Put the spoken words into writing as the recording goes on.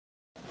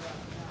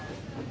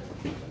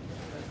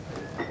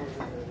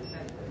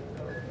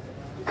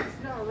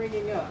not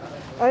ringing up.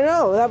 I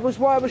know. That was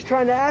why I was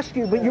trying to ask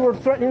you, but you were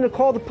threatening to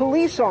call the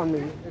police on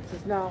me. It's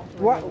just not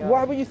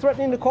Why were you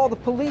threatening to call the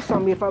police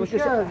on me if I was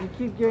just... Because you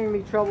keep giving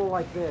me trouble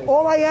like this.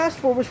 All I asked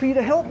for was for you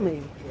to help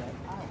me.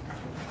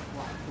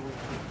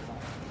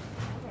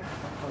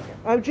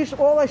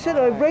 All I said,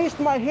 I raised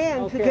my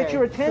hand to get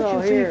your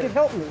attention so you could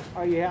help me.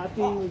 Are you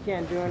happy? We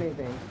can't do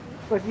anything.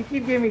 But if you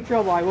keep giving me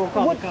trouble, I will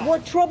call the cops.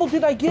 What trouble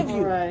did I give you?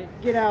 All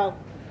right, get out.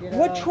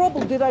 What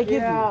trouble did I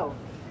give you?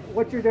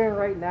 What you're doing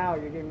right now,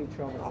 you're giving me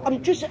trouble.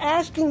 I'm just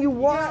asking you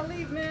why. You gotta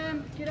leave,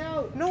 man. Get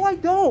out. No, I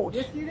don't.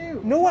 Yes, you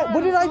do. No,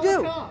 what did I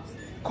do?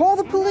 Call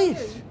the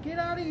police. Get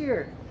out of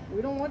here.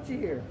 We don't want you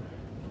here.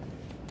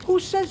 Who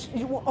says?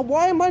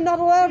 Why am I not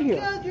allowed here?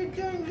 Because you're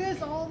doing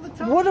this all the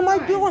time. What am I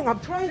doing? I'm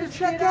trying to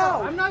check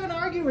out. I'm not going to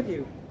argue with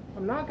you.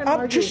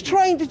 I'm just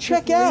trying to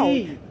check out.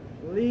 Leave.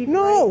 Leave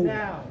right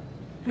now.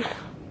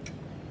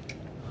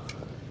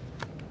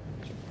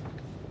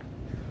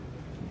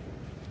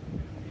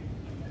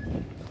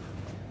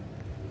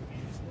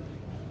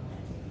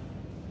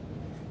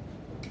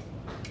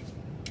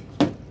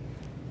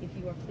 If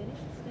you are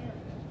finished scanning,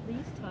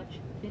 please touch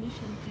Finish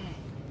and Pay.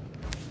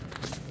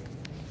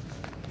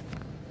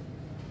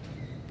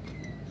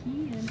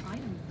 Key in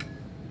item,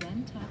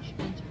 then touch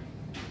Enter.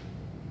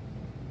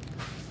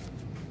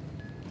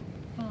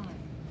 5,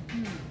 3,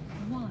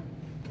 1,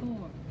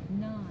 4,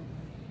 9.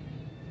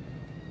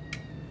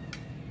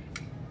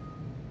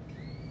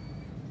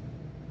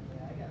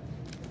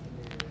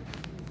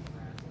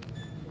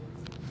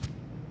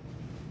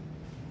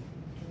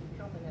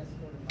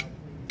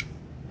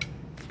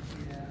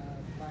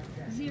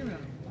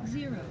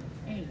 Zero,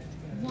 8,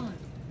 1,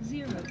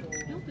 0.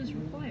 Help is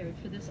required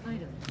for this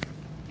item.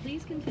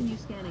 Please continue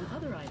scanning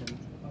other items.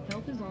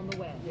 Help is on the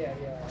way. Yeah.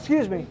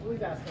 Excuse me.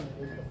 We've asked him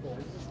this before.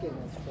 He's just getting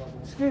us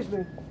trouble. Excuse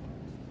me.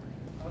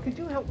 Could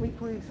you help me,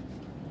 please?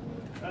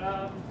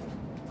 Last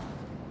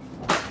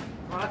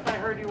I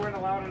heard you weren't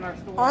allowed in our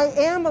store. I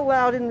am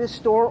allowed in this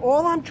store.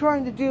 All I'm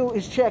trying to do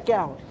is check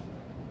out.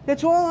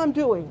 That's all I'm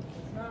doing.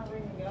 It's not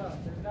ringing up.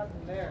 There's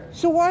nothing there.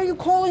 So why are you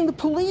calling the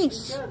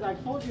police? Because I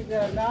told you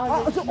that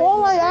now.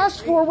 All I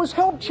asked for was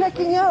help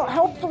checking out.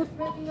 Help for...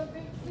 Making a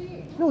big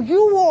scene. No,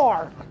 you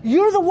are.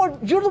 You're the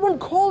one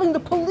calling the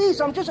police.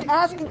 I'm just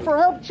asking for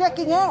help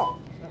checking out.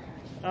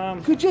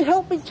 Could you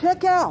help me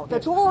check out?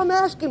 That's all I'm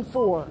asking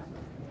for.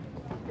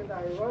 Because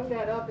I rung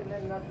that up and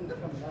then nothing's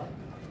coming up.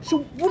 So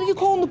what are you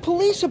calling the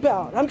police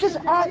about? I'm just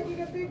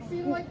making a big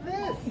scene like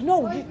this. No,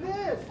 like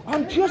this.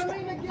 I'm They're just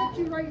coming to get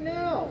you right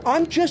now.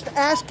 I'm just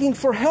asking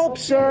for help,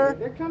 sir.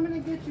 They're coming to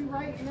get you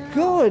right now.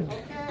 Good.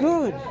 Okay,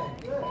 Good. They're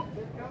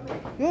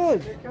coming.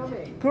 Good. They're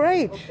coming.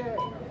 Great. Okay.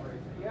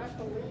 You have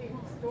to leave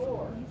the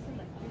store.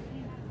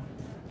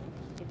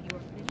 If you are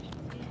finished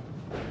scanning,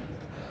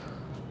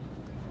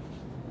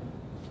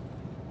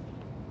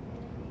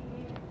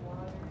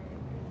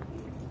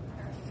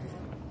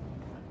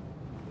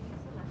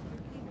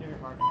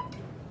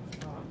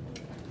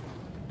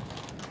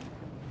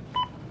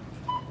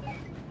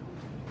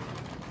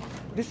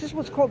 This is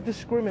what's called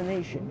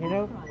discrimination, you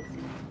know?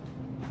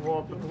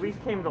 Well, the police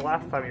came the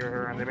last time you were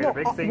here and they made a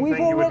big thing we've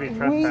saying you would be already,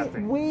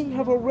 trespassing. we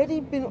have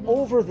already been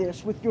over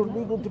this with your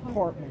legal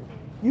department.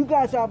 You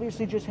guys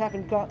obviously just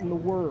haven't gotten the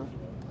word.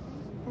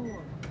 There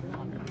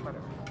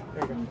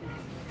you go.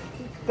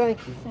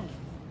 Thank you.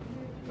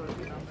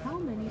 how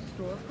many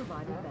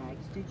store-provided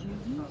bags did you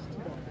use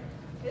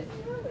today?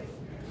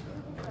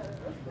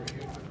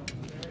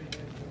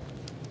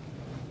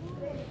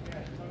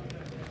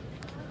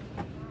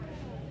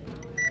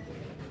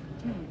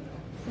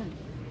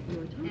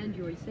 And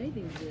your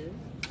savings is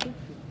 50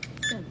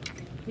 cents.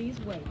 Please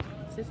wait.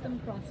 System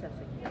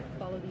processing.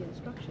 Follow the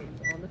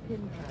instructions on the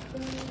pin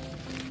pad.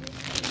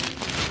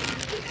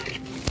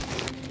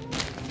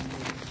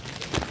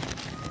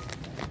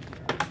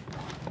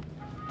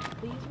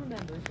 Please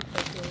remember to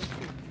check your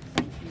receipt.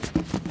 Thank you.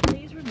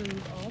 Please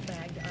remove all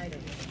bagged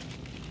items.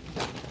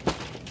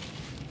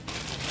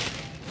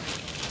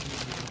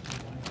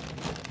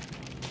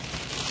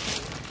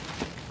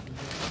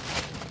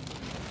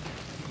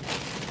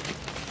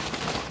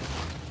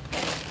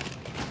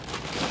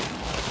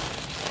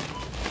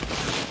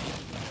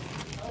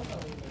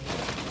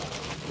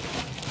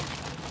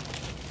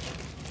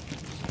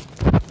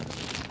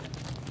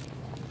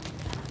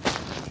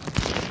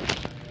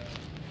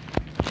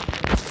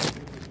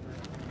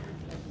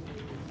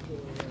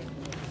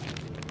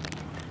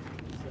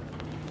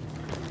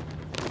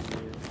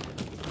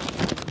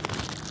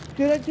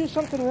 Did I do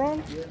something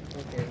wrong? Yeah.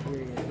 Okay,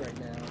 here he is right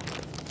now.